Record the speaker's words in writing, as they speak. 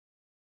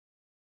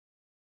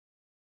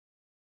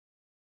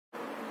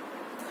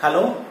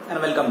Hello and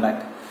welcome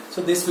back. So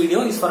this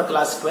video is for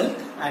class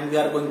 12th and we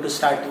are going to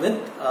start with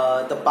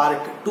the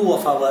part 2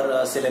 of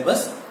our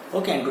syllabus.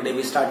 Okay, and today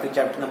we start with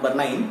chapter number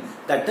 9,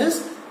 that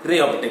is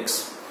ray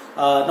optics.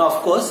 Now of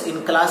course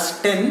in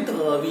class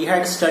 10th we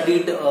had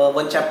studied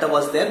one chapter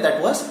was there, that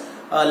was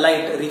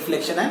light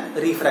reflection and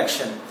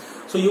refraction.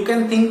 So you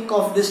can think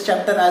of this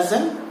chapter as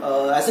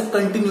a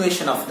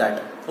continuation of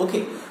that.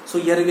 Okay, so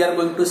here we are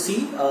going to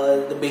see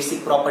the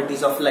basic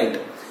properties of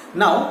light.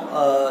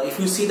 Now if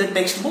you see the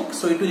textbook,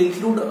 so it will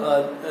include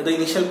the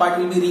initial part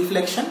will be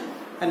reflection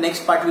and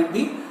next part will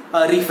be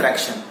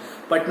refraction.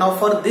 But now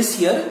for this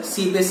year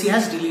CBSE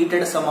has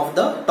deleted some of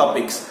the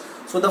topics.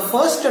 So the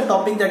first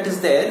topic that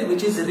is there,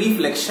 which is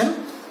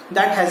reflection,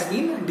 that has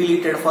been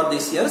deleted for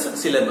this year's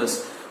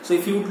syllabus. So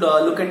if you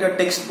look at your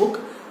textbook,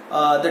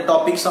 the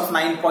topics of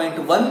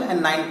 9.1 and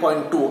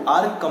 9.2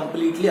 are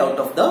completely out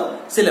of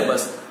the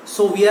syllabus.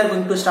 So we are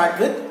going to start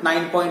with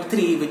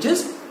 9.3, which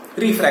is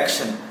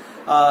refraction.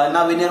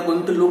 Now when you are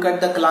going to look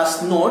at the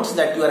class notes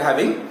that you are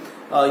having,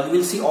 you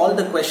will see all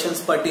the questions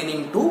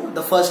pertaining to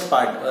the first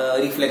part,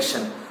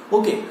 reflection.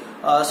 Okay,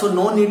 so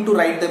no need to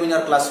write them in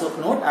your classwork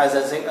note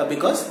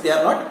because they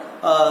are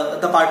not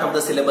the part of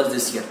the syllabus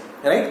this year,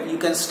 right? You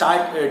can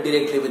start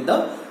directly with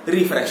the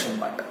refraction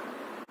part.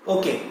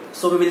 Okay,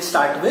 so we will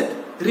start with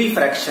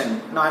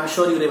refraction. Now I am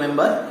sure you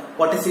remember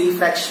what is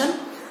refraction.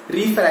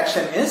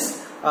 Refraction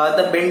is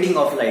the bending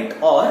of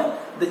light or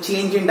the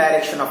change in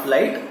direction of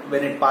light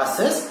when it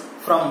passes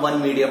from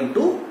one medium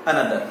to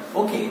another.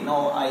 Okay,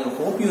 now I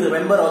hope you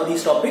remember all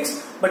these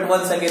topics, but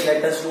once again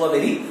let us do a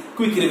very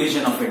quick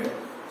revision of it.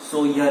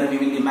 So here we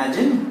will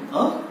imagine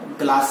a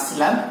glass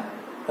slab,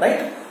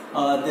 right?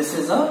 This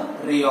is a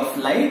ray of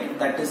light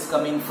that is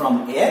coming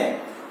from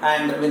air,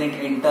 and when it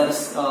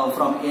enters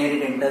from air,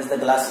 it enters the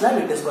glass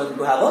slab, it is going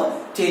to have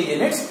a change in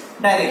its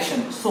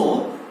direction.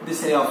 So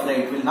this ray of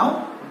light will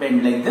now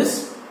bend like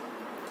this,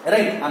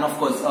 right? And of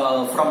course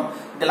from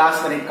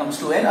glass, when it comes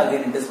to air,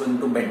 again it is going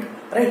to bend,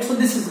 right? So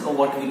this is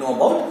what we know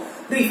about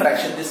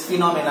refraction. This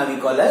phenomena we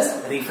call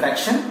as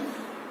refraction.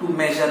 To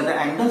measure the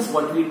angles,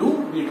 what we do,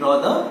 we draw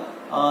the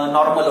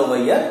normal over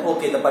here,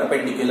 okay, the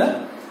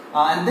perpendicular,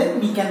 and then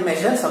we can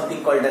measure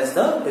something called as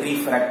the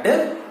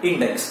refractive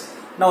index.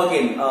 Now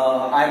again,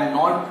 I am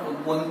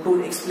not going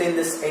to explain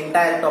this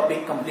entire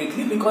topic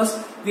completely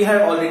because we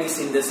have already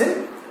seen this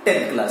in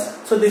 10th class.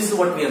 So this is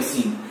what we have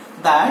seen,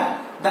 that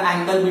the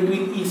angle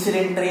between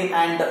incident ray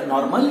and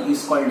normal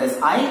is called as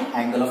I,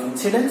 angle of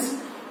incidence.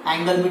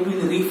 Angle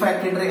between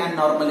refracted ray and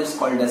normal is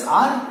called as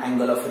R,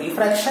 angle of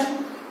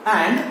refraction.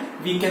 And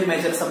we can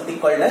measure something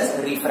called as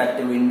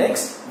refractive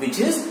index, which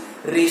is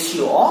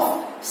ratio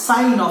of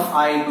sine of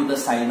I to the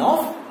sine of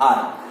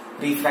R.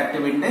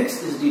 Refractive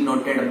index is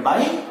denoted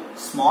by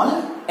small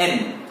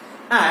n,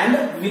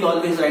 and we'll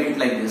always write it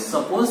like this.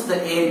 Suppose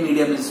the air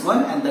medium is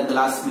 1 and the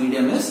glass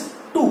medium is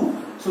 2.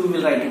 So we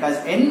will write it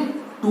as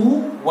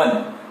n2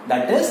 1.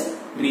 That is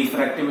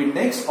refractive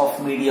index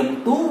of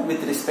medium 2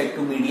 with respect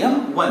to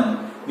medium 1,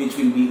 which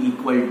will be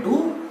equal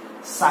to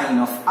sine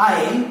of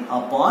I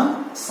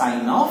upon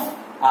sine of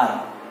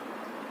R.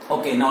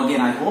 Okay, now again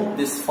I hope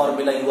this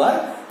formula you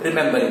are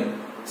remembering.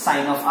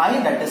 Sine of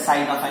I, that is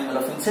sine of angle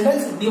of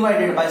incidence,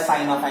 divided by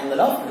sine of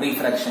angle of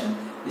refraction,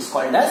 is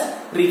called as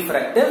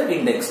refractive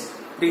index.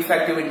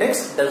 Refractive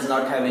index does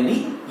not have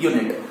any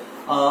unit.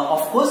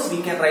 Of course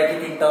we can write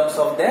it in terms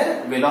of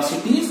their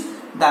velocities,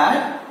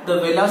 that the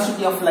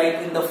velocity of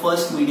light in the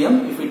first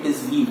medium, if it is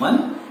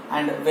v1,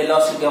 and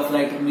velocity of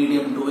light in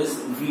medium 2 is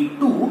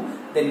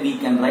v2, then we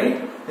can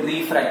write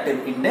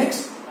refractive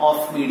index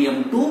of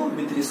medium 2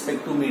 with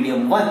respect to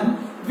medium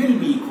 1 will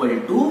be equal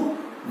to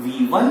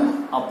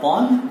v1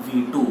 upon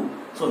v2.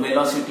 So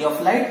velocity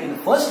of light in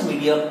first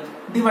medium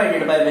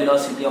divided by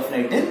velocity of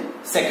light in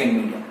second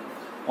medium.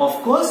 Of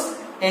course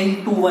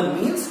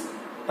n21 means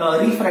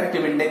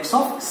refractive index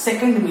of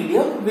second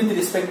medium with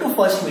respect to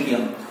first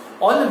medium.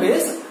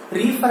 Always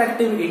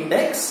refractive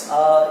index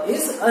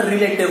is a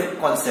relative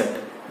concept.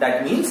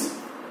 That means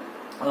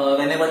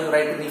whenever you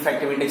write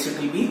refractive index,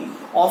 it will be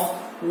of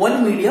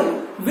one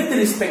medium with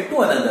respect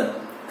to another,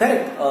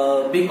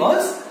 correct?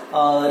 Because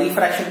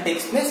refraction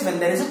takes place when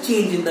there is a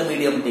change in the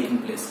medium taking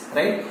place,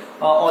 right?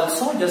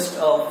 Also just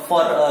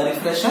for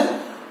reflection,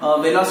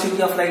 velocity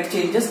of light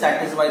changes,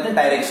 that is why the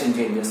direction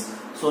changes.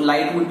 So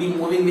light would be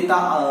moving with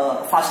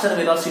a faster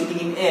velocity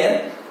in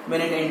air. When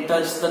it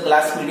enters the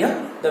glass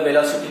medium, the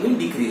velocity will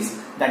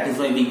decrease. That is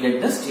why we get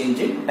this change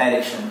in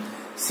direction.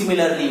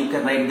 Similarly, you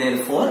can write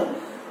therefore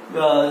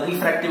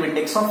refractive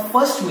index of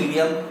first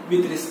medium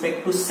with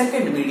respect to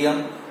second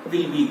medium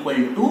will be equal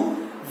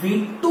to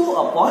v2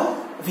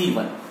 upon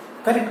v1,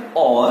 correct?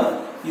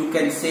 Or you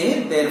can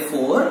say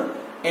therefore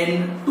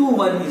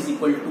n21 is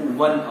equal to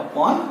 1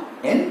 upon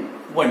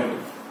n12,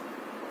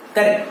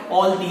 correct?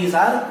 All these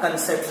are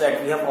concepts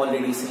that we have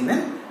already seen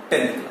in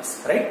 10th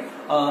class, right?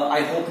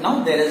 I hope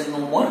now there is no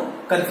more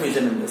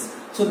confusion in this.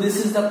 So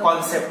this is the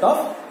concept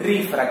of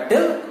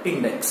refractive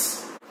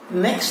index.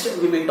 Next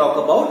we will talk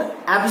about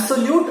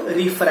absolute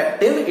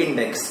refractive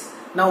index.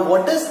 Now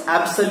what is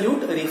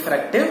absolute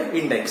refractive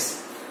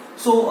index?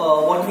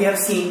 So what we have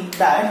seen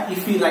that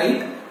if we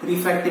write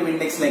refractive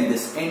index like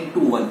this,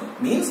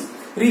 N21 means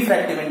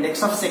refractive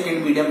index of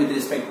second medium with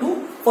respect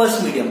to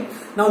first medium.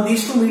 Now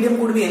these two medium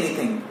could be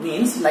anything,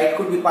 means light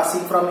could be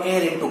passing from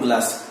air into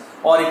glass,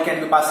 or it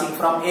can be passing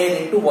from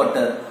air into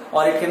water,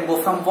 or it can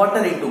go from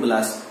water into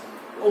glass.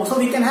 Also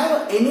we can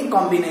have any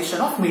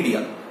combination of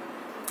media,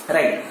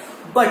 right?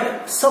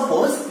 But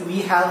suppose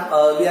we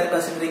are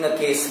considering a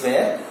case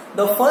where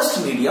the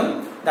first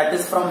medium, that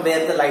is from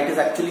where the light is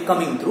actually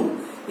coming through,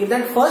 if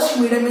that first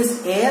medium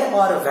is air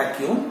or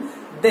vacuum,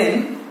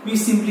 then we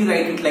simply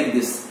write it like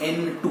this,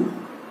 N2.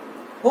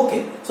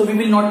 Okay, so we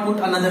will not put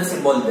another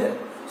symbol there.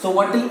 So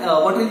what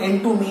will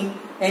N2 mean?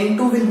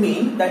 N2 will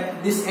mean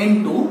that this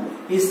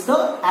N2 is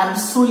the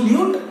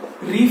absolute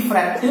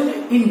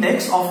refractive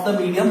index of the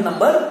medium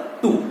number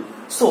 2.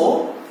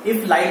 So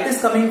if light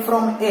is coming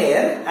from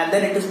air and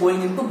then it is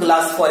going into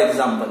glass, for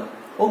example,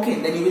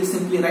 okay, then you will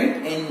simply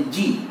write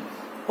Ng.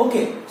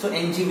 Okay, so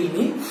Ng will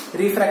mean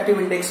refractive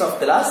index of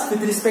glass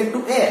with respect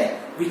to air,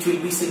 which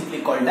will be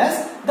simply called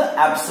as the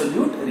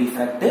absolute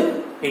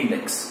refractive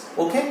index.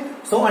 Okay,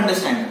 so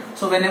understand.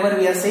 So whenever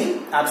we are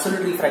saying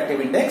absolute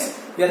refractive index,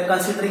 we are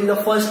considering the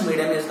first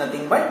medium is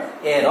nothing but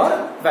air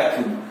or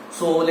vacuum.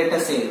 So let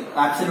us say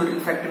absolute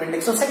refractive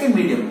index of second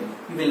medium,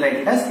 we will write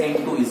it as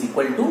N2 is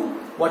equal to,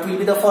 what will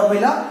be the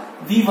formula?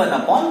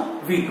 V1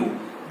 upon V2.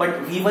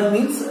 But V1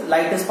 means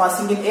light is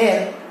passing in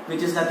air,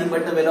 which is nothing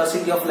but the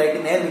velocity of light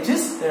in air, which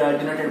is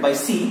denoted by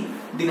C,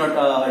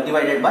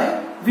 divided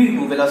by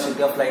V2,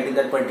 velocity of light in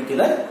that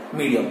particular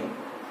medium.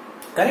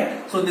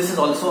 Correct? So this is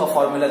also a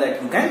formula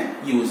that you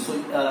can use. So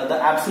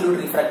the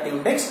absolute refractive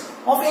index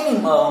of any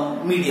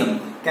medium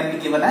can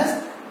be given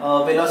as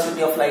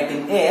velocity of light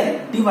in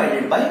air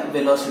divided by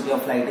velocity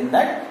of light in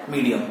that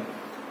medium.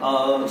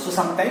 So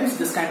sometimes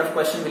this kind of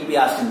question will be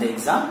asked in the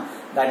exam,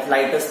 that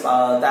light is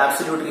the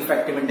absolute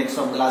refractive index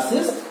of glass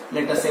is,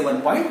 let us say,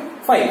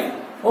 1.5.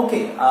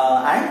 Okay,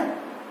 and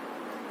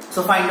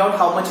so find out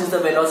how much is the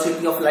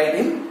velocity of light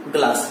in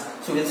glass.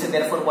 So we will say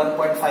therefore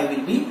 1.5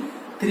 will be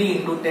 3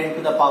 into 10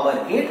 to the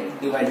power 8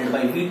 divided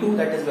by V2,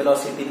 that is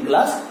velocity in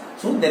glass.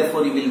 So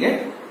therefore you will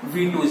get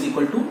V2 is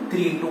equal to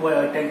 3 into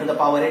 10 to the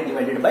power 8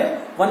 divided by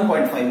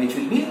 1.5, which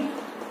will be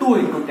 2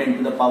 into 10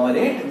 to the power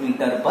 8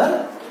 meter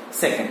per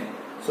second.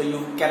 So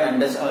you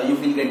can you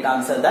will get the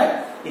answer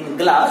that in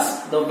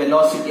glass the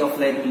velocity of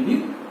light will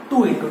be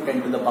 2 into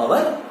 10 to the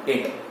power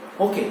 8.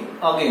 Okay,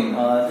 again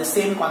the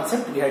same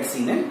concept we had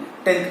seen in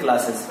 10th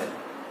class as well.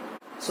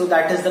 So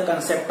that is the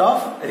concept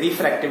of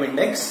refractive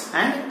index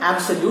and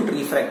absolute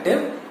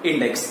refractive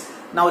index.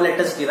 Now let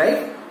us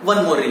derive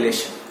one more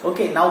relation.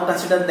 Okay, now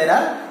consider there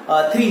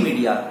are three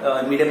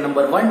media, medium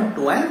number 1,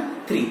 2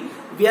 and 3.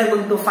 We are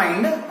going to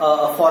find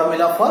a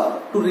formula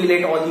to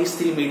relate all these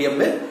three medium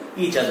with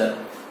each other.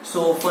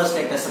 So first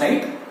let us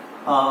write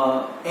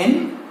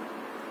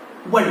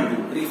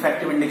N12,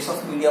 refractive index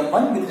of medium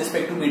 1 with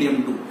respect to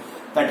medium 2.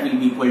 That will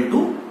be equal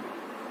to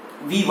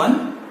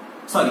V2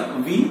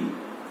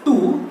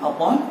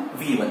 upon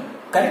V1.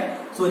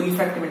 Correct? So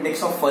refractive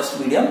index of first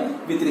medium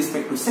with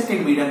respect to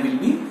second medium will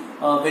be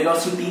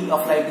velocity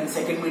of light in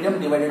second medium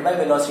divided by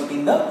velocity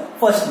in the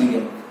first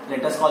medium.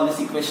 Let us call this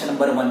equation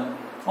number 1.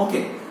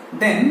 Okay.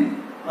 Then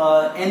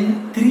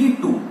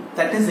N32,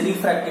 that is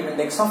refractive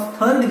index of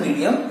third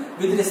medium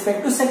with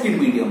respect to second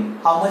medium.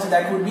 How much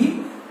that would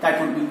be? That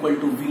would be equal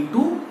to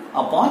V2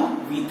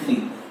 upon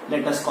V3.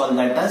 Let us call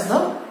that as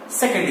the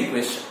second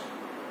equation.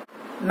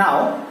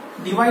 Now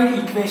divide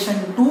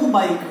equation 2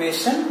 by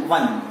equation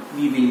 1.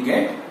 We will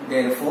get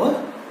therefore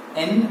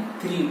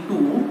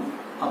N32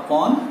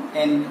 upon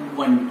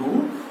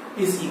N12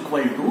 is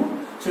equal to,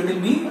 so it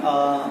will be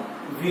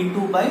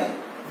V2 by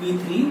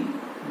V3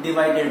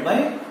 divided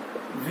by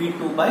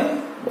V2 by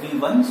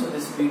V1. So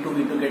this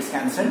V2 gets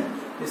cancelled.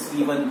 This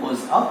V1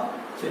 goes up.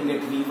 So you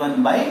get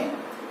V1 by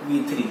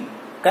V3.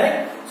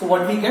 Correct? So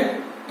what we get?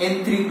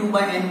 N32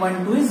 by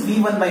N12 is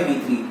V1 by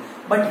V3.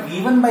 But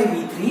V1 by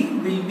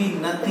V3 will be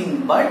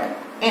nothing but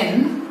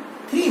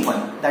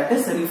N31. That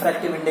is the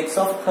refractive index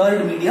of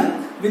third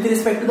medium with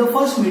respect to the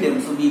first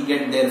medium. So we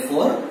get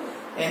therefore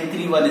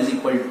N31 is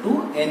equal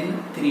to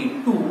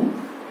N32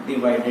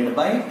 divided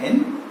by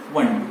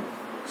N12.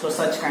 So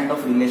such kind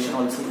of relation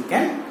also you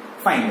can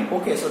find.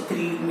 Okay, so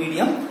three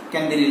medium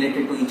can be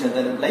related to each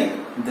other like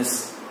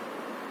this.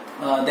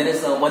 There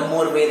is one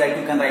more way that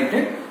you can write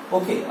it.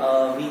 Okay,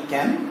 we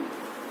can,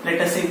 let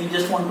us say we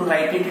just want to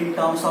write it in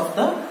terms of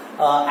the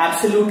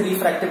absolute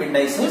refractive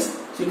indices.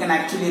 So you can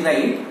actually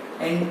write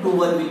N21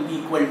 will be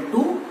equal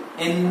to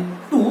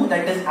N2,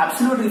 that is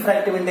absolute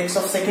refractive index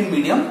of second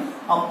medium,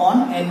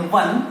 upon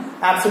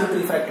N1 absolute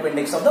refractive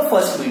index of the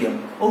first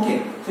medium.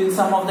 Okay, so in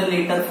some of the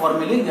later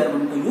formulae we are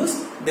going to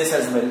use this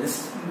as well.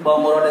 This is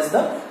more or less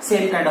the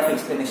same kind of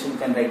explanation you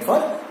can write for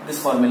this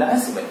formula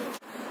as well.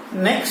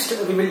 Next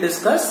we will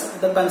discuss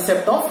the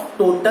concept of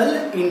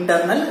total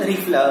internal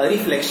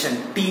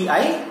reflection,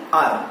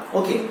 TIR.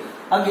 Okay,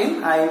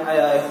 again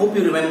I hope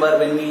you remember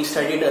when we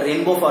studied a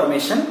rainbow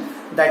formation,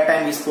 that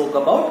time we spoke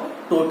about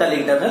total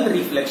internal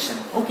reflection.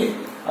 Okay,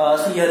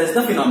 so here is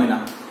the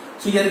phenomena.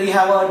 So here we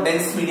have a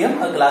dense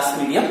medium, a glass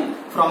medium,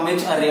 from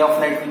which a ray of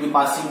light will be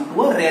passing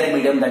to a rare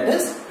medium, that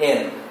is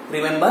air.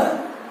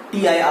 Remember,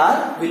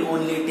 TIR will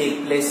only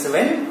take place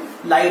when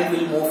light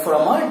will move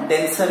from a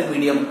denser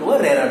medium to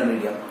a rarer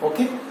medium.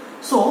 Okay.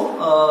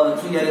 So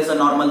here is a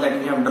normal that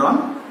we have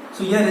drawn.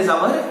 So here is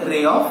our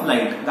ray of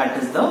light, that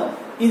is the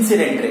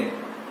incident ray.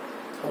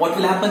 What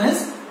will happen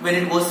is, when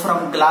it goes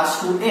from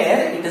glass to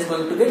air, it is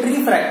going to get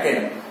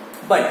refracted.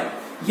 But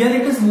here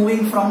it is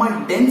moving from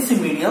a dense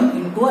medium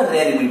into a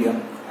rare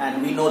medium.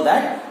 And we know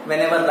that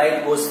whenever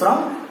light goes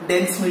from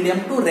dense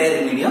medium to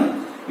rare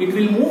medium, it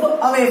will move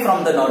away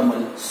from the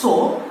normal.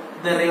 So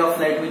the ray of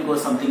light will go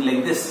something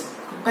like this.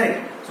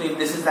 Correct? So if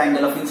this is the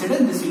angle of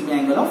incidence, this will be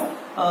angle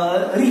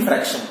of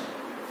refraction.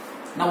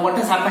 Now what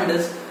has happened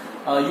is,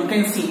 you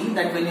can see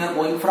that when you are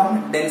going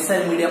from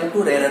denser medium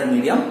to rarer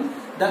medium,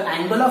 the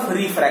angle of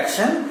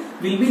refraction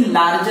will be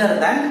larger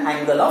than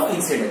angle of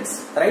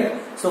incidence, right?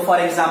 So for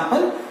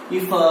example,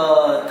 if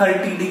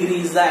 30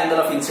 degrees is the angle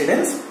of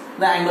incidence,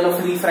 the angle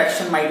of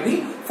refraction might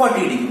be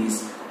 40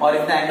 degrees. Or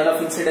if the angle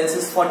of incidence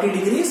is 40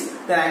 degrees,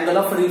 the angle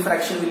of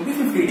refraction will be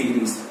 50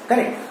 degrees,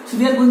 correct? So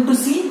we are going to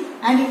see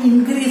an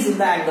increase in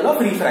the angle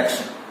of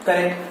refraction,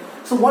 correct?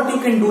 So what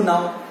you can do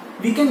now,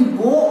 we can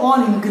go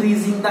on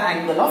increasing the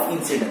angle of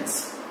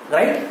incidence,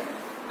 right?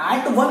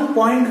 At one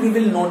point we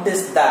will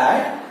notice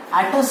that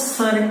at a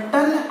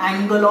certain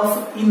angle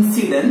of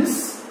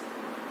incidence,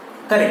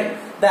 correct,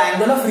 the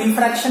angle of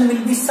refraction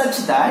will be such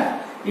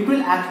that it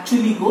will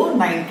actually go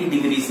 90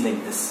 degrees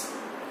like this,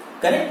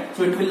 correct?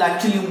 So it will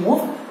actually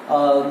move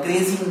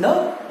grazing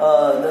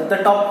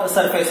the top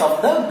surface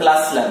of the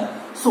glass slab.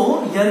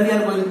 So here we are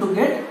going to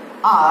get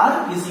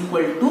R is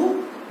equal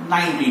to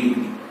 90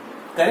 degree,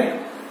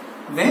 correct?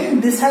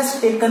 When this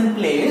has taken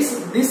place,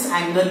 this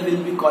angle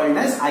will be called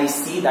as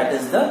IC, that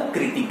is the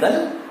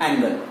critical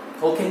angle.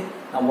 Okay.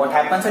 Now what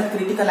happens at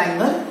critical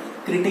angle?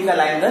 Critical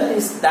angle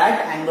is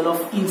that angle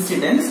of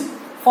incidence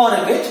for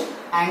which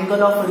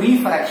angle of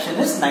refraction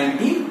is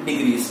 90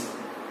 degrees.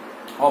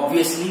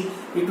 Obviously,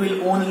 it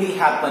will only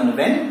happen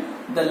when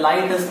the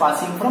light is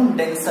passing from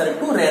denser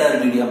to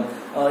rarer medium.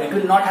 It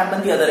will not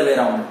happen the other way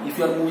around. If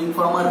you are moving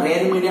from a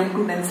rare medium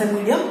to denser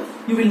medium,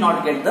 you will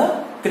not get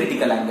the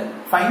critical angle.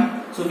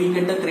 Fine. So we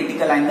get the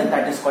critical angle,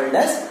 that is called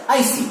as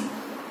IC.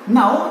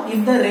 Now,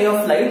 if the ray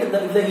of light,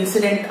 the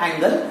incident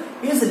angle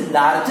is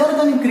larger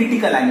than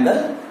critical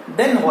angle,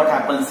 then what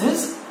happens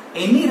is,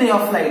 any ray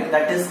of light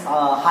that is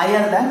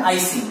higher than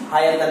IC,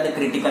 higher than the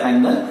critical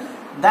angle,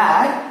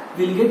 that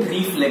will get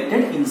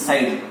reflected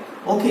inside.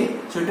 Okay.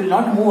 So it will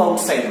not move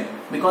outside,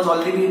 because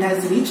already it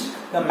has reached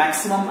the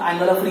maximum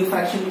angle of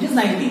refraction, which is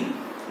 90.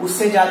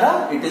 Usse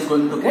zyada it is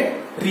going to get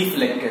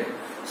reflected.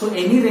 So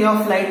any ray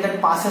of light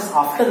that passes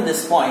after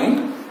this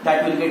point,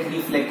 that will get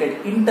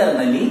reflected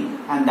internally,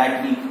 and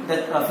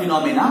that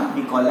phenomena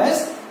we call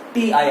as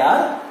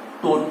TIR,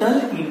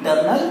 total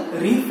internal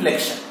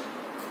reflection,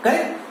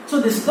 correct?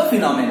 So this is the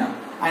phenomena,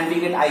 and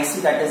we get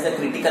IC, that is the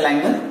critical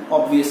angle.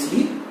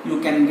 Obviously you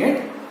can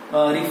get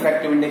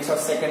refractive index of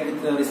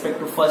second with respect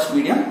to first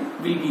medium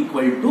will be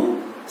equal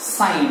to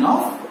sine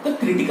of the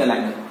critical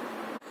angle.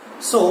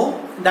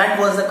 So that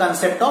was the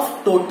concept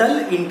of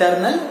total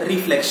internal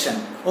reflection.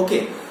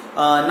 Okay.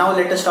 Now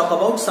let us talk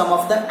about some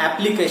of the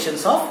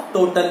applications of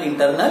total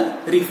internal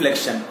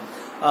reflection.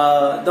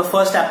 The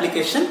first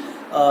application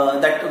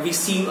that we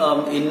see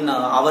in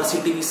our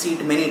city, we see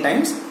it many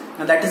times,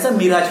 and that is the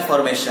mirage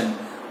formation.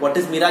 What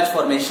is mirage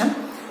formation?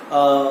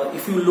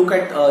 If you look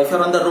at, if you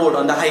are on the road,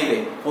 on the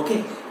highway,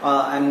 okay,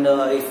 and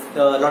if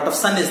a lot of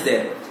sun is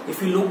there,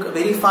 if you look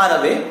very far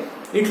away,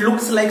 it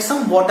looks like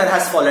some water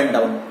has fallen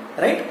down,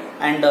 right?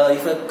 And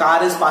if a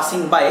car is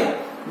passing by,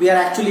 we are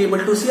actually able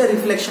to see a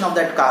reflection of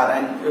that car,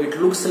 and it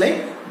looks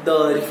like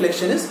the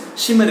reflection is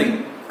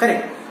shimmering,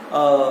 correct?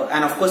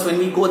 And of course when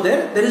we go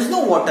there, there is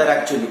no water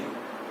actually.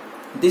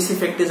 This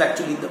effect is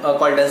actually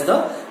called as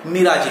the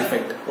mirage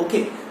effect.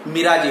 Okay,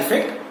 mirage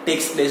effect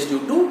takes place due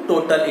to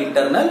total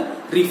internal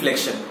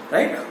reflection,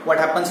 right? What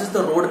happens is,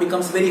 the road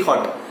becomes very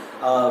hot.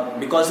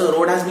 Because the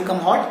road has become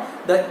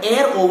hot, the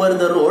air over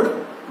the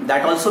road,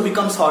 that also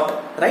becomes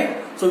hot, right?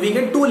 So we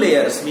get two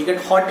layers, we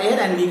get hot air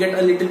and we get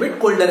a little bit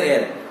colder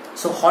air.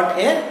 So hot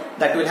air,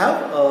 that will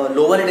have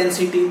lower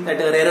density, that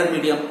is a rarer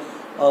medium.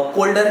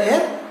 Colder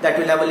air, that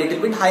will have a little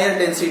bit higher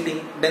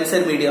density,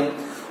 denser medium.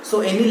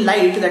 So any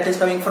light that is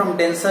coming from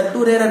denser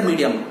to rarer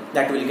medium,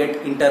 that will get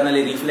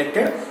internally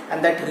reflected,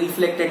 and that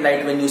reflected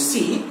light, when you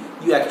see,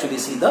 you actually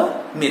see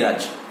the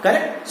mirage,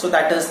 correct? So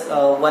that is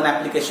one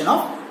application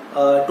of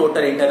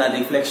total internal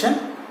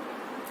reflection.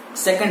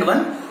 Second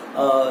one,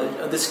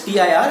 this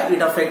TIR,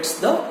 it affects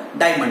the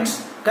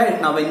diamonds,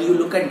 correct? Now when you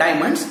look at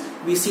diamonds,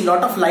 we see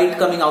lot of light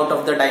coming out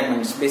of the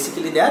diamonds.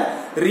 Basically they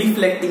are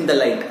reflecting the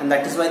light, and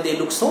that is why they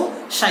look so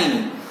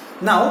shiny.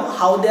 Now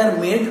how they are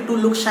made to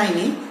look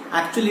shiny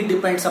actually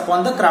depends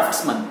upon the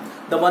craftsman,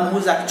 the one who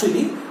is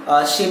actually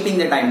shaping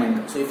the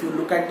diamond. So if you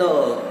look at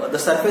the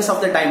surface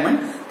of the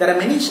diamond, there are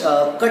many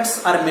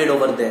cuts are made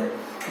over there.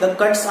 the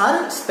cuts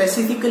are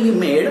specifically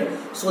made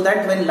so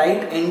that when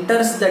light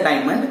enters the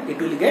diamond, it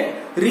will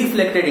get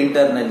reflected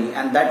internally,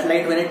 and that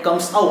light, when it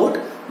comes out,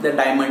 the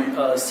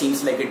diamond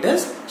seems like it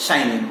is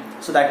shining.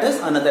 So that is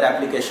another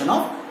application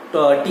of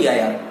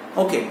TIR.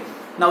 Okay.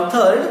 Now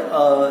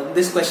third,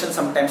 this question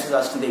sometimes is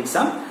asked in the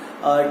exam.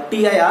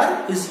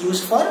 TIR is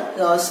used for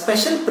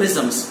special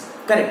prisms.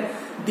 Correct.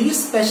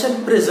 These special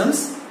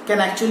prisms can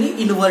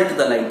actually invert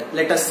the light.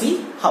 Let us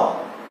see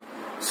how.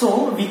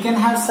 So we can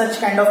have such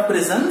kind of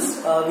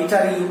prisms which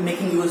are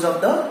making use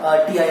of the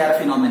TIR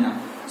phenomena.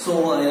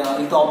 So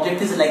if the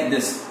object is like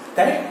this,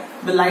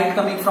 correct? The light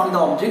coming from the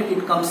object,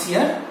 it comes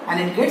here and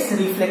it gets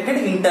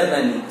reflected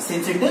internally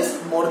since it is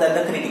more than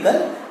the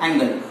critical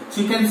angle.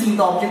 So you can see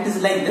the object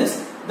is like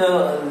this.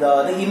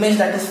 The image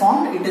that is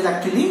formed, it is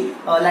actually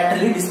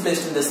laterally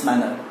displaced in this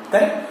manner.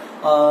 Correct?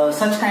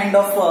 Such kind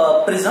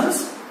of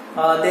prisms,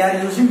 they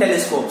are used in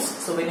telescopes.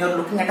 So when you are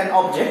looking at an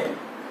object,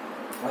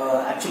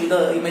 actually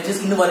the image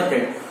is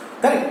inverted.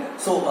 Correct?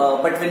 So,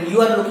 but when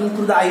you are looking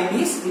through the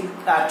eyepiece, it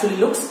actually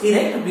looks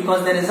erect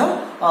because there is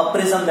a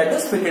prism that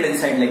is fitted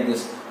inside like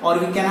this. Or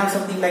we can have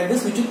something like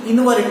this which will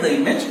invert the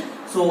image.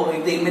 So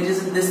if the image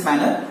is in this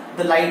manner,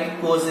 the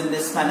light goes in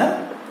this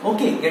manner.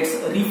 Okay, gets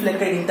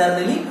reflected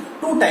internally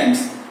 2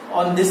 times.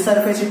 On this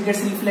surface it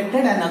gets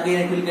reflected, and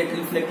again it will get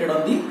reflected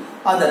on the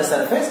other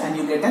surface, and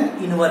you get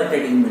an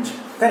inverted image.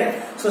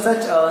 Correct? So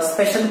such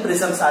special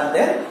prisms are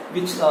there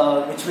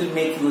which will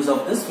make use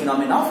of this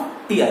phenomenon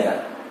of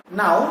TIR.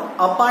 Now,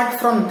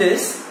 apart from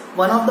this,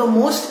 one of the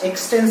most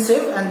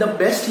extensive and the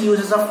best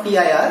uses of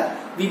TIR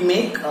we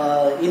make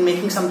in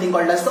making something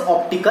called as the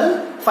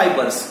optical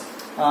fibers.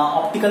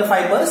 Optical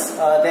fibers,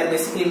 they are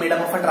basically made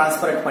up of a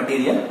transparent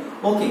material.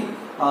 Okay.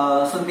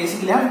 So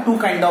basically have 2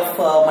 kind of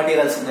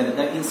materials there.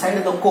 The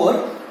inside the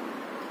core,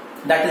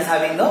 that is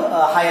having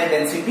a higher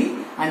density,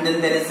 and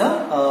then there is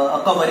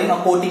a covering, a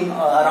coating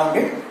around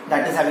it,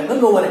 that is having a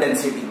lower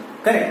density.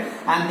 Correct?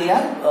 And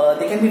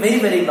they can be very,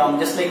 very long,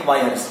 just like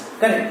wires.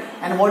 Correct?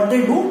 And what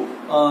they do,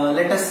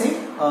 let us say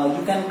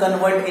you can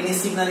convert any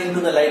signal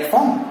into the light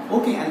form.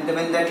 Okay, and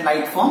when that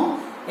light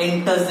form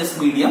enters this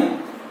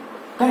medium,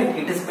 correct,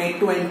 it is made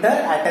to enter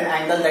at an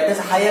angle that is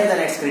higher than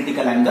its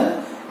critical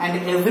angle.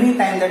 And every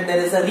time that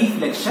there is a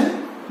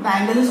reflection, the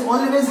angle is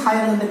always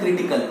higher than the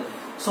critical.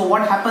 So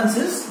what happens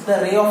is, the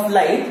ray of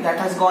light that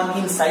has gone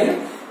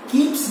inside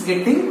keeps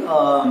getting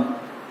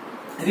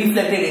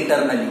reflected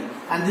internally,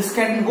 and this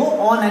can go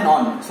on and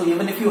on. So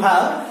even if you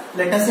have,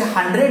 let us say,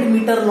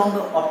 100-meter long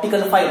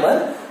optical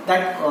fiber,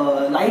 that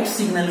light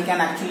signal can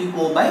actually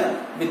go by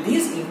with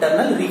these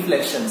internal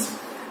reflections.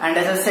 And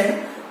as I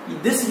said,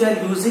 this we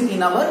are using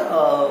in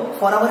our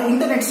for our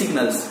internet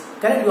signals.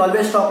 Correct? We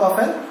always talk of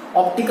an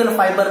optical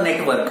fiber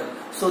network.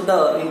 So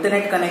the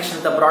internet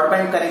connection, the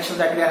broadband connection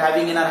that we are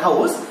having in our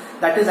house,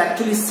 that is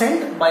actually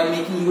sent by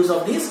making use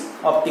of these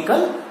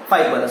optical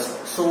fibers.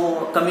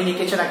 So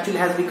communication actually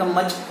has become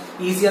much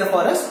easier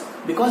for us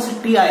because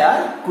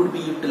TIR could be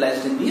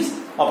utilized in these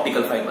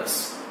optical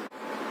fibers.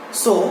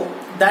 So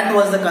that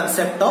was the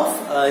concept of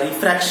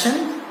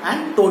refraction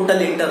and total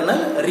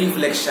internal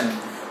reflection.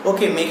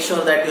 Okay, make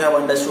sure that you have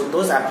understood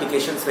those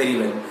applications very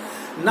well.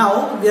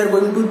 Now we are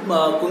going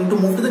to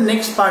move to the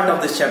next part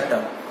of this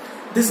chapter.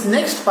 This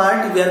next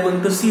part we are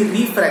going to see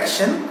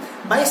refraction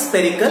by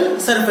spherical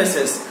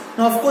surfaces.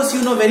 Now of course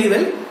you know very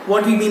well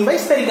what we mean by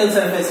spherical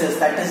surfaces.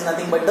 That is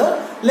nothing but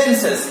the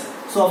lenses.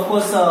 So of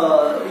course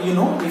you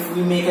know, if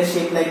we make a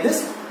shape like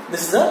this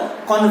is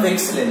a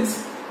convex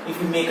lens. If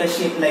we make a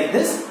shape like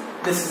this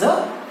is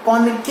a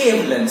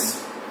concave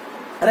lens.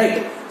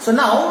 Right. So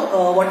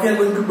now what we are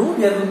going to do,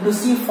 we are going to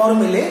see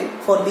formulae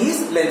for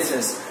these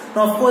lenses.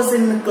 Now of course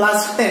in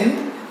class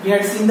 10 we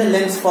had seen the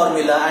lens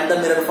formula and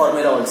the mirror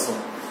formula also.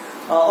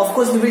 Of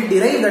course we will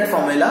derive that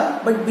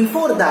formula, but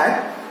before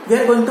that we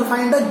are going to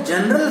find a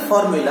general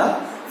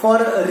formula for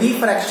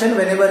refraction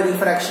whenever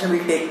refraction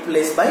will take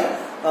place by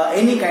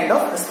any kind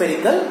of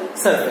spherical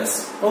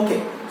surface.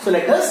 Okay, so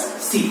let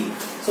us see.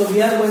 So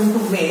we are going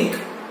to make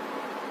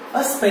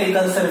a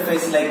spherical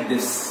surface like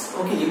this.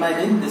 Okay,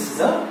 imagine this is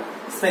a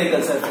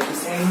spherical surface.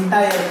 This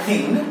entire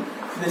thing,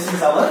 this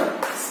is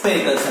our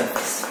spherical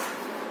surface.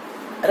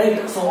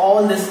 Right, so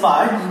all this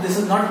part, this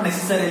is not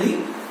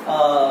necessarily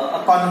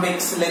a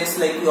convex lens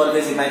like you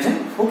always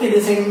imagine. Okay,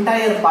 this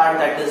entire part,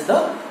 that is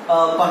the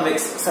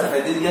convex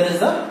surface. Here is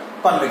the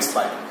convex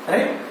part.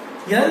 Right,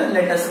 here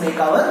let us make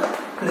our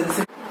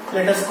principle.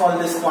 Let us call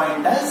this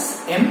point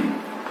as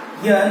M.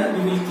 Here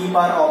we will keep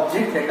our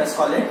object, let us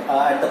call it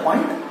at the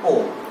point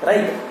O.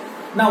 Right,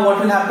 now what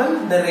will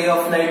happen? The ray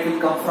of light will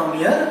come from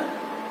here.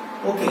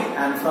 Okay,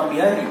 and from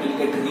here it will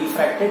get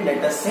refracted.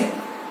 Let us say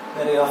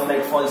the ray of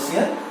light falls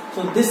here.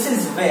 So this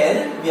is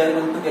where we are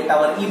going to get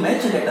our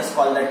image. Let us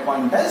call that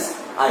point as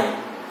I.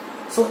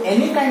 So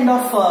any kind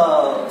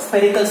of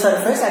spherical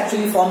surface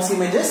actually forms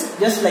images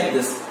just like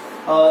this.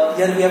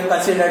 Here we have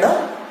considered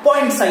a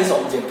point size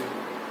object.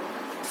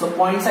 So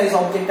point size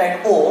object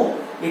at O,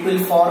 it will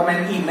form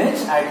an image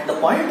at the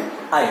point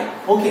I.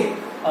 Okay,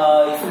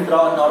 if we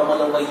draw a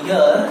normal over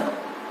here,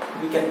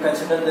 we can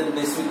consider that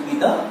this will be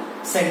the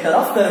center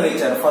of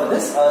curvature for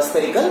this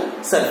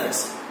spherical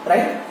surface,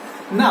 right?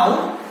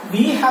 Now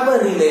we have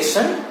a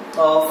relation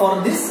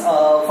for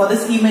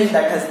this image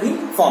that has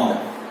been formed.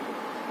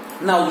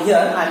 Now here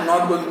I am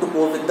not going to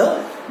go with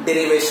the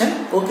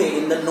derivation.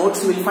 Okay, in the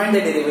notes you will find the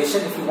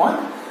derivation if you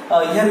want.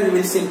 Here we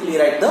will simply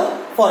write the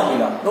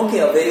formula. Okay,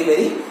 a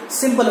very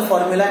simple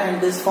formula, and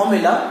this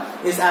formula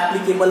is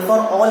applicable for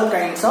all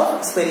kinds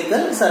of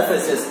spherical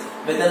surfaces,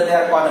 whether they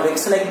are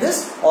convex like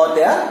this or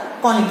they are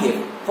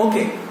concave.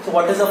 Okay, so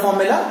what is the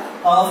formula?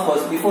 Of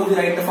course, before we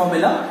write the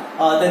formula,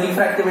 the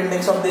refractive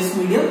index of this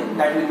medium,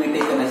 that will be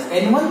taken as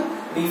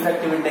N1,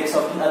 refractive index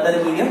of the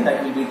other medium,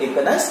 that will be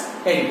taken as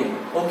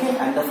N2. Okay,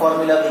 and the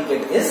formula we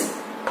get is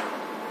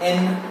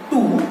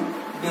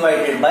N2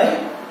 divided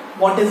by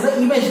what is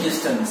the image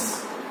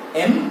distance?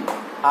 Mi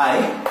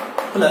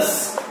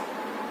plus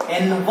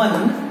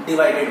N1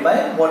 divided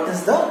by what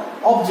is the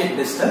object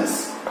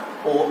distance?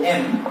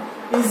 Om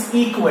is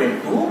equal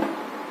to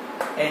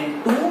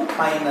N2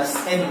 minus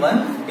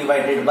N1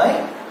 divided by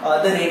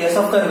the radius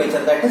of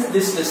curvature, that is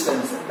this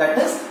distance, that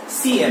is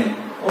Cm.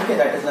 Okay,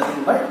 that is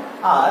nothing but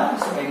R.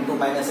 So N2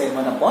 minus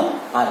N1 upon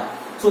R.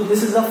 So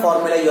this is the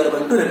formula you are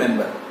going to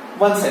remember.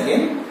 Once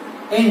again,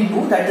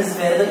 N2, that is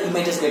where the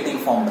image is getting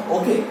formed.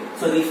 Okay,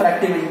 so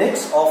refractive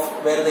index of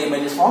where the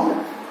image is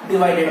formed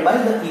divided by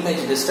the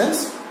image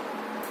distance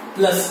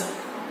plus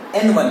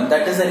N1,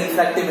 that is the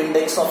refractive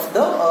index of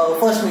the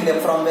first medium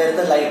from where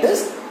the light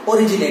is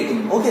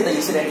originating. Okay, the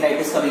incident light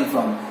is coming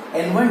from.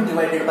 N1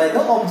 divided by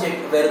the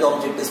object where the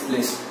object is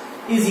placed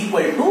is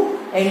equal to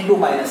N2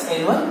 minus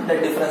N1, the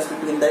difference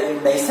between the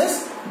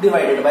indices,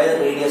 divided by the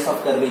radius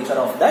of curvature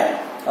of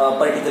that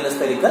particular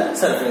spherical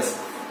surface.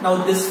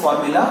 Now this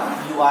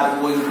formula you are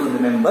going to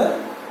remember,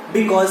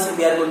 because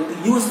we are going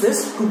to use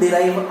this to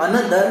derive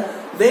another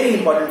very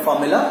important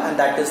formula, and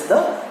that is the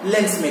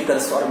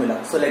Lensmaker's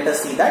formula. So let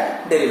us see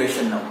that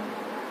derivation now.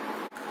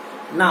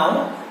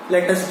 Now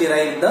let us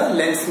derive the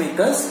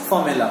Lensmaker's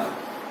formula.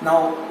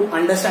 Now to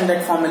understand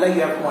that formula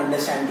you have to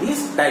understand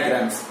these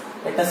diagrams.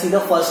 Let us see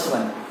the first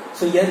one.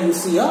 So here you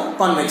see a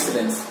convex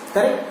lens,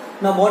 correct?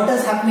 Now what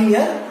is happening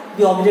here?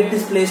 The object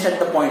is placed at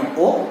the point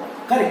O,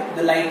 correct?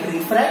 The light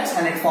refracts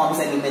and it forms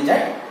an image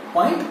at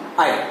point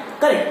I,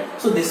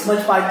 correct? So this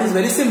much part is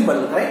very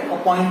simple, right? A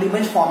point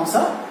image forms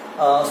a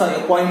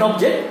point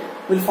object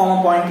will form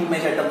a point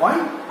image at the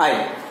point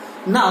I.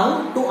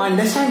 Now to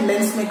understand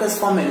Lensmaker's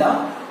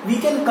formula, we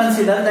can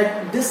consider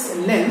that this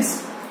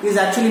lens is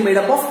actually made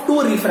up of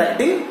two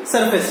refracting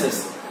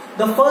surfaces.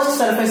 The first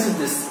surface is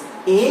this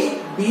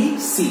A, B,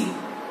 C,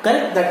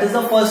 correct? That is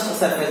the first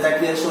surface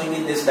that we are showing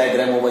in this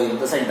diagram over here,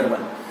 the center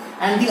one.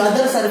 And the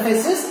other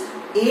surface is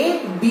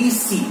A, B,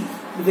 C,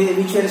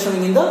 which we are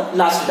showing in the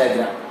last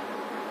diagram.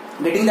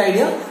 Getting the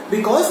idea?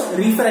 Because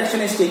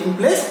refraction is taking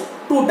place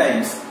two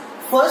times.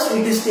 First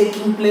it is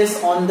taking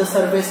place on the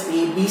surface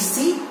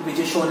ABC, which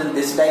is shown in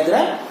this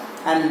diagram,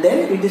 and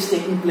then it is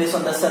taking place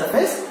on the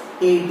surface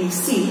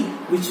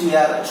ADC, which we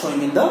are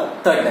showing in the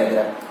third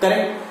diagram,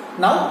 correct?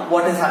 Now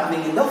what is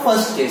happening in the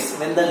first case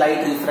when the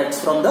light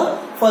refracts from the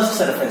first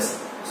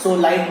surface? So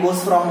light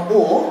goes from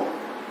O,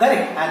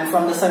 correct, and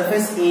from the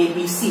surface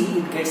ABC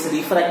it gets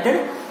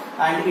refracted,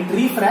 and it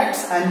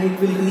refracts and it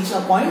will reach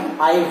a point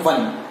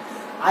I1.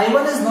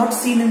 I1 is not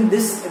seen in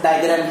this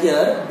diagram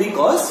here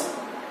because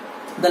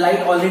the light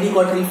already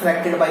got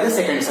refracted by the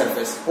second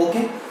surface.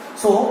 Okay,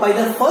 so by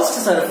the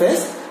first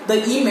surface the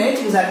image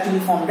is actually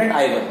formed at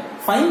I1.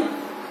 Fine.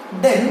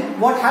 Then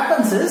what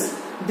happens is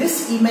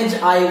this image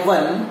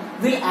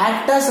I1 will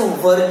act as a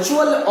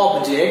virtual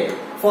object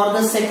for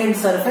the second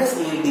surface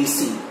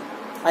ADC.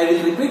 I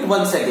will repeat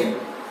once again.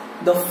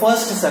 The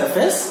first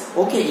surface,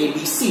 okay,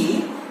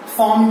 ADC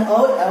formed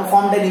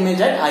an image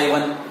at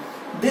I1.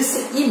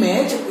 This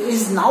image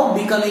is now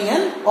becoming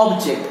an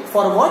object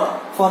for what?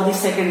 For the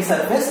second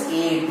surface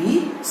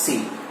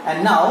ABC.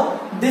 And now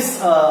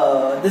this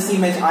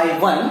image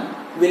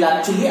I1 will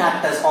actually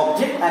act as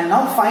object, and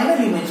now final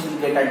image we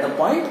get at the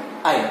point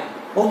I.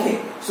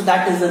 Okay, so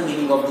that is the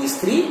meaning of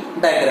these three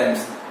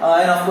diagrams.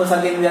 And of course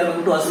again we are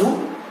going to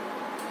assume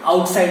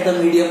outside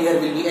the medium here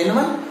will be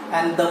N1,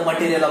 and the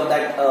material of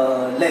that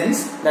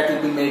lens that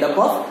will be made up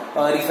of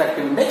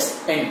refractive index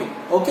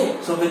N2. Okay,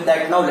 so with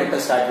that now let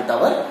us start with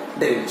our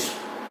derivation.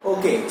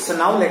 Okay, so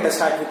now let us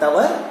start with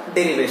our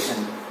derivation.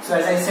 So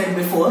as I said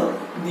before,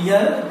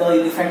 here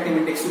the refractive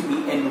index will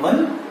be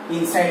N1,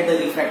 inside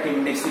the refractive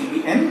index will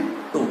be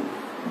N2.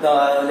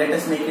 Let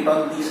us make it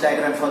on these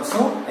diagrams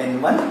also,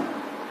 N1,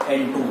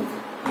 N2,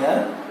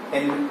 here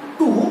N2,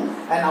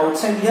 and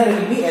outside here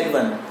it will be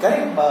N1,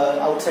 correct?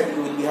 Outside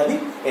you will be having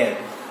air.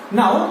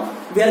 Now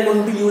we are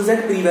going to use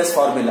that previous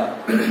formula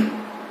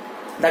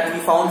that we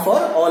found for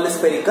all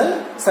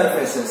spherical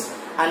surfaces,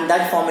 and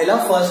that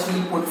formula first we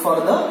will put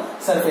for the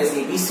surface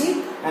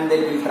ABC, and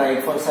then we will try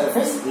it for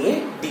surface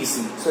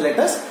ADC. So let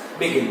us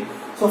begin.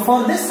 So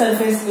for this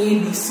surface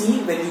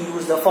ADC, when you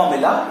use the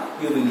formula,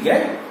 you will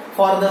get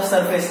for the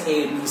surface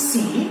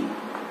ABC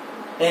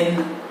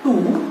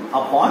N2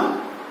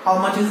 upon how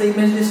much is the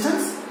image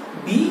distance?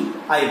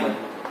 BI1.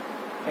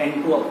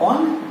 n2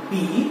 upon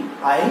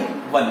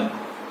bi1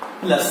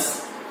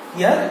 plus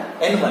here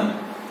n1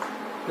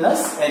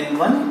 plus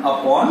n1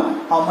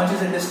 upon how much is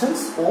the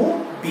distance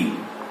OB.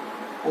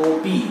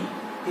 OB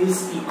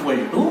is equal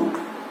to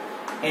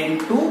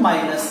n2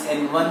 minus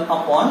n1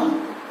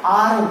 upon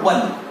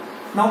r1.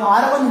 Now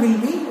r1 will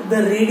be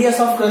the radius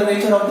of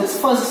curvature of this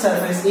first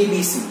surface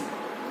ABC.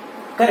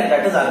 Correct,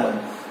 that is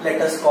r1. Let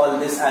us call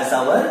this as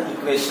our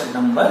equation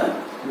number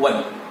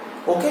 1.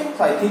 Okay,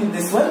 so I think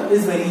this one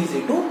is very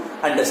easy to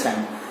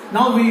understand.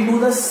 Now we will do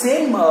the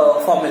same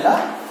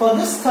formula for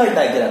this third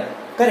diagram.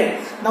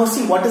 Correct. Now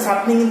see what is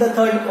happening in the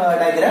third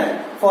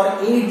diagram. For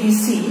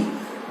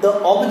ADC,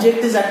 the object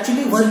is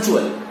actually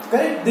virtual.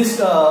 Correct. This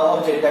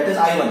object, that is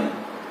I1.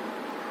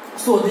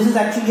 So this is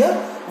actually a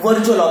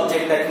virtual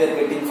object that we are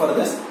getting for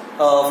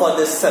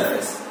this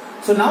surface.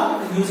 So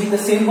now using the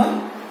same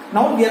one,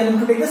 now we are going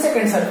to take the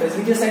second surface,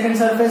 which is second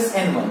surface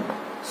N1.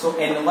 So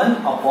N1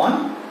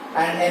 upon,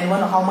 and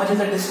N1 how much is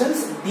the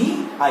distance?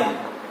 DI.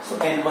 So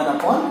N1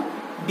 upon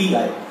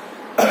DI.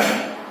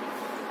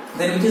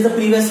 Then which is the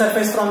previous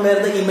surface from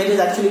where the image is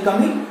actually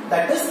coming?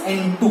 That is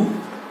N2.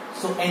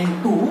 So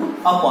N2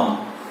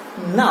 upon.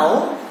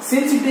 Now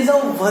since it is a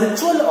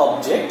virtual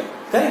object,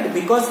 correct,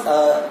 because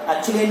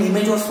actually an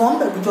image was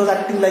formed which was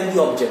acting like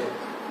the object.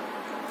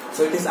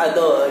 So it is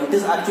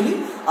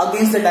actually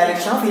against the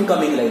direction of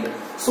incoming light.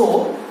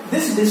 So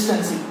this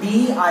distance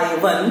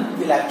di1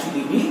 will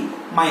actually be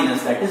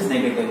minus, that is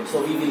negative.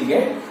 So we will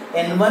get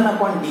n1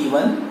 upon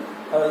d1,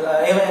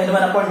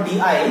 n1 upon di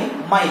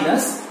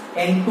minus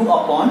n2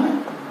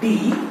 upon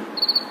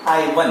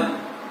di1.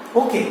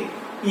 Okay,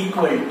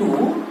 equal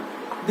to,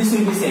 this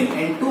will be same,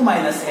 n2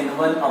 minus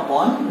n1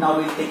 upon, now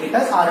we will take it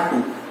as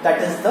r2.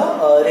 That is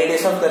the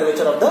radius of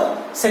curvature of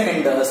the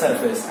second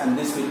surface, and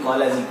this we will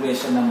call as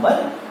equation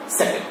number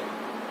 2.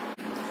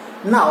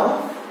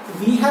 Now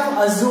we have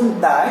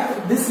assumed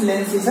that this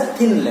lens is a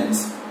thin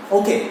lens.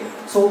 Okay,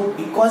 so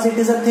because it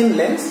is a thin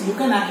lens, you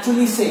can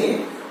actually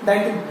say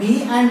that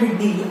B and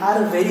D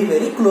are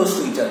very close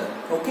to each other.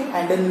 Okay,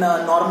 and in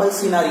normal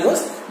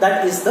scenarios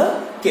that is the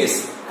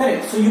case.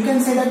 Correct. So you can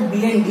say that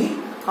B and D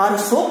are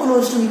so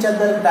close to each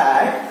other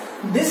that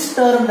this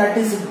term, that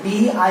is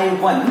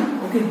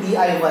di1, okay,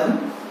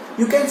 di1,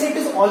 you can say it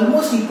is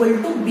almost equal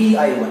to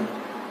bi1.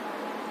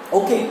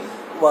 Okay,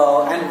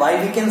 and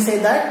why we can say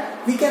that?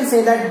 We can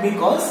say that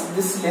because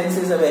this lens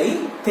is a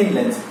very thin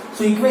lens.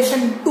 So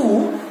equation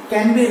 2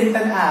 can be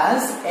written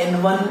as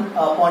n1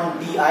 upon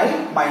di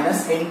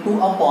minus n2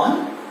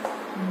 upon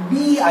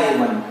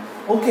bi1.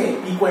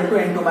 Okay, equal to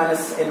n2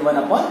 minus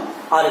n1 upon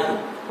r2.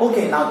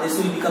 Okay, now this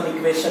will become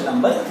equation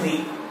number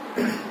 3.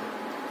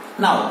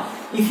 Now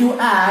if you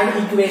add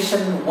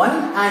equation 1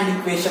 and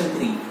equation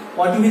 3,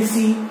 what you will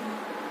see?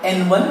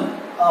 n1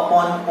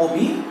 upon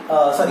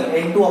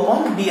n2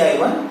 upon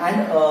bi1 and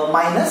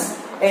minus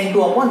n2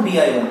 upon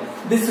bi1.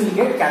 This will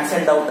get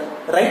cancelled out,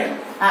 right?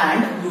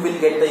 And you will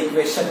get the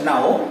equation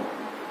now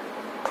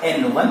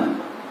n1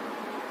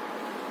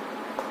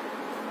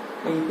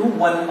 into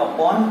 1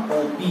 upon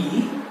OB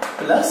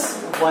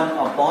plus 1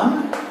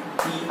 upon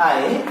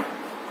bi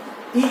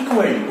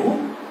equal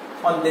to,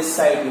 on this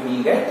side you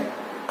will get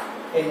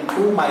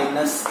n2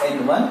 minus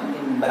n1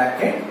 in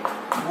bracket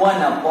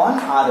 1 upon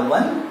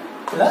r1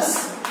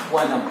 plus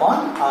 1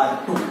 upon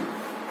r2.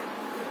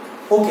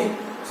 Okay,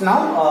 so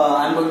now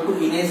I am going to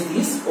erase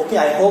these. Okay,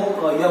 I hope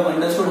you have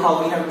understood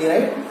how we have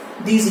derived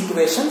these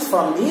equations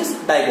from these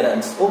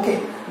diagrams.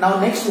 Okay, now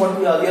next what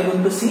we are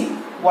going to see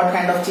what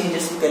kind of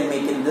changes we can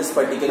make in this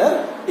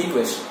particular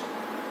equation.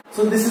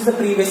 So this is the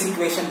previous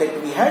equation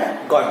that we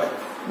had got.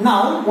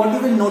 Now what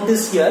you will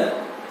notice here,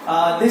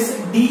 this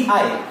di,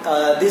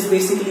 this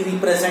basically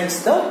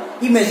represents the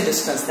image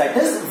distance, that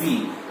is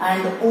V,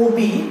 and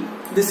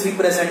OB, this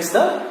represents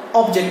the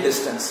object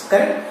distance,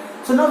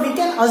 correct? So now we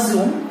can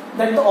assume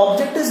that the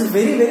object is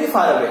very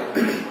far away,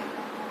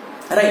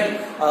 right?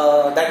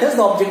 That is,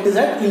 the object is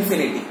at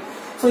infinity.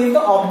 So if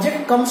the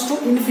object comes to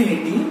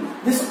infinity,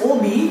 this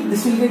OB,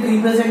 this will get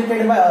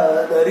represented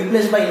by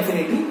replaced by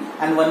infinity,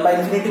 and 1 by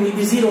infinity will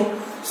be 0.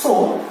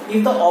 So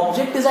if the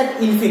object is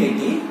at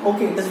infinity,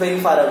 okay, it is very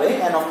far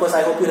away, and of course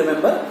I hope you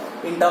remember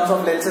in terms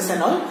of lenses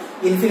and all,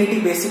 infinity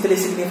basically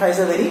signifies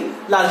a very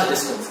large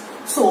distance.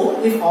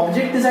 So if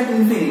object is at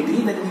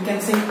infinity, then we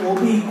can say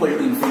OB equal to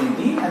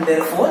infinity, and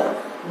therefore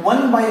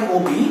 1 by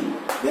OB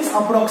is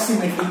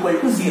approximately equal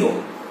to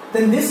 0.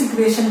 Then this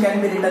equation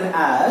can be written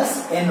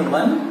as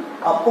n1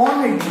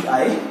 upon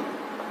di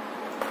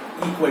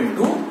equal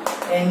to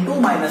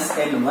n2 minus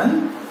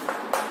n1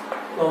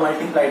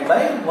 multiplied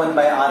by 1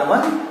 by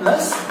r1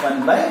 plus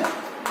 1 by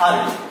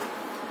r2.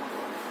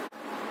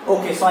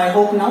 Okay, so I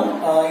hope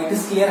now it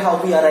is clear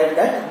how we arrived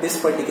at this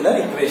particular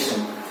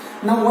equation.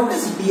 Now what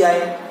is di?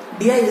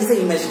 Di is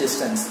the image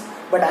distance,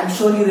 but I am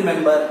sure you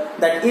remember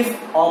that if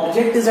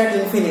object is at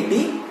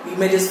infinity,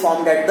 image is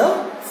formed at the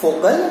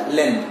focal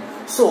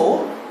length.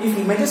 So if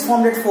image is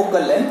formed at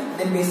focal length,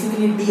 then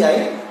basically di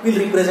will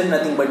represent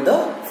nothing but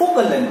the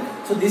focal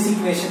length. So this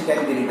equation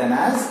can be written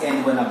as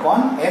n1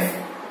 upon f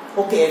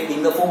okay, F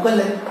being the focal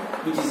length,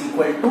 which is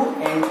equal to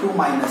n2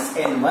 minus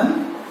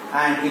n1,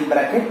 and in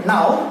bracket,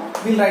 now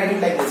we'll write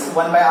it like this,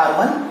 1 by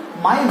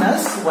r1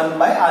 minus 1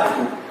 by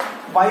r2.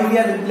 Why we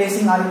are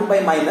replacing r2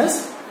 by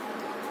minus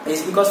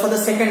is because for the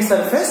second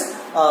surface,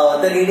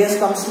 the radius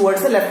comes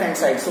towards the left hand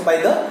side. So by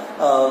the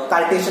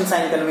Cartesian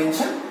sign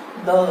convention,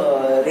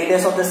 the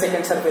radius of the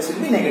second surface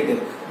will be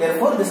negative.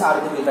 Therefore, this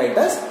r2 will write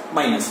as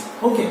minus.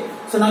 Okay.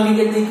 So now we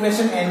get the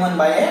equation n1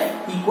 by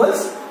f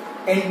equals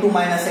n2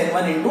 minus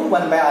n1 into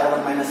 1 by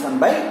r1 minus 1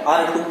 by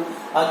r2.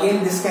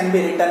 Again, this can be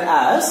written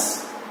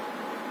as,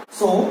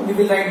 so we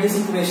will write this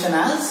equation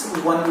as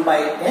 1 by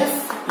f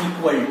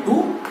equal to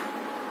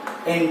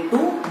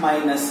n2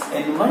 minus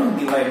n1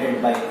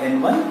 divided by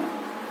n1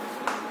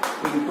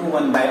 into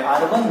 1 by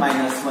r1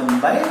 minus 1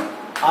 by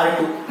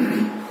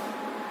r2.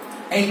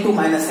 n2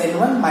 minus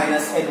n1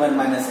 minus n1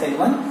 minus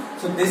n1.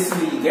 So this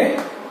will get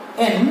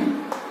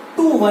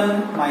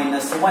n21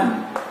 minus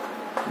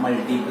 1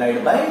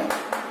 multiplied by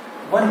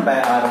 1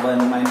 by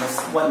r1 minus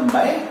 1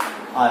 by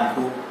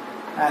r2,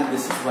 and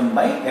this is 1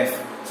 by f.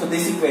 So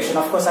this equation,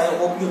 of course, I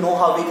hope you know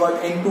how we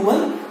got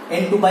n21.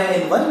 n2 by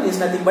n1 is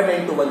nothing but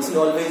n21. See,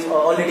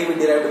 already we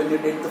derived when we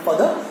did for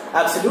the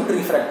absolute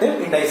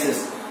refractive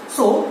indices.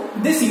 So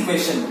this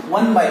equation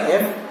 1 by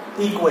f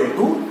equal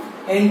to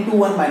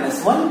n21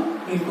 minus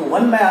 1 into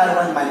 1 by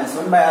r1 minus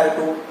 1 by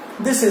r2.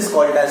 This is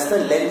called as the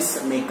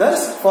lens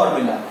maker's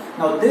formula.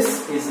 Now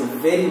this is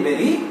very,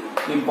 very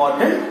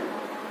important.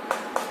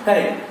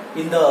 Correct.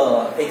 In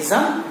the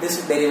exam,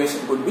 this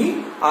derivation could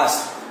be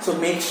asked. So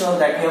make sure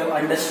that you have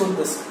understood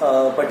this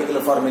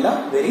particular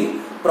formula very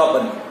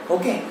properly.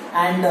 Okay.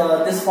 And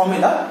this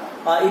formula,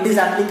 it is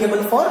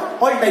applicable for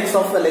all types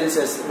of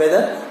lenses,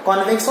 whether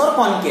convex or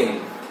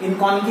concave. In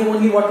concave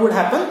only, what would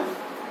happen?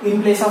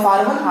 In place of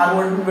R1,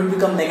 R1 will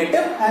become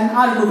negative and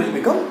R2 will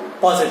become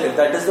positive.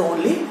 That is the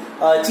only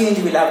change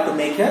we'll have to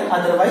make here.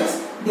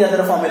 Otherwise, the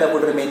other formula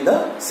would remain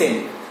the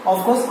same.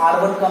 Of course,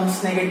 R1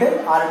 comes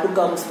negative, R2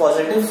 comes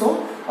positive.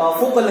 So,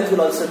 focal length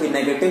will also be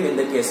negative in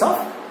the case of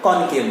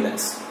concave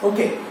lens.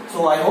 Okay.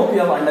 So, I hope you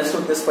have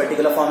understood this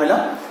particular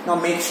formula. Now,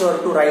 make sure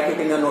to write it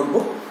in your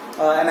notebook.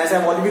 And as I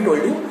have already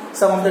told you,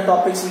 some of the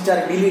topics which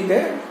are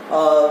deleted,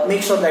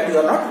 make sure that you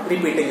are not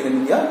repeating them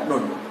in your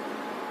notebook.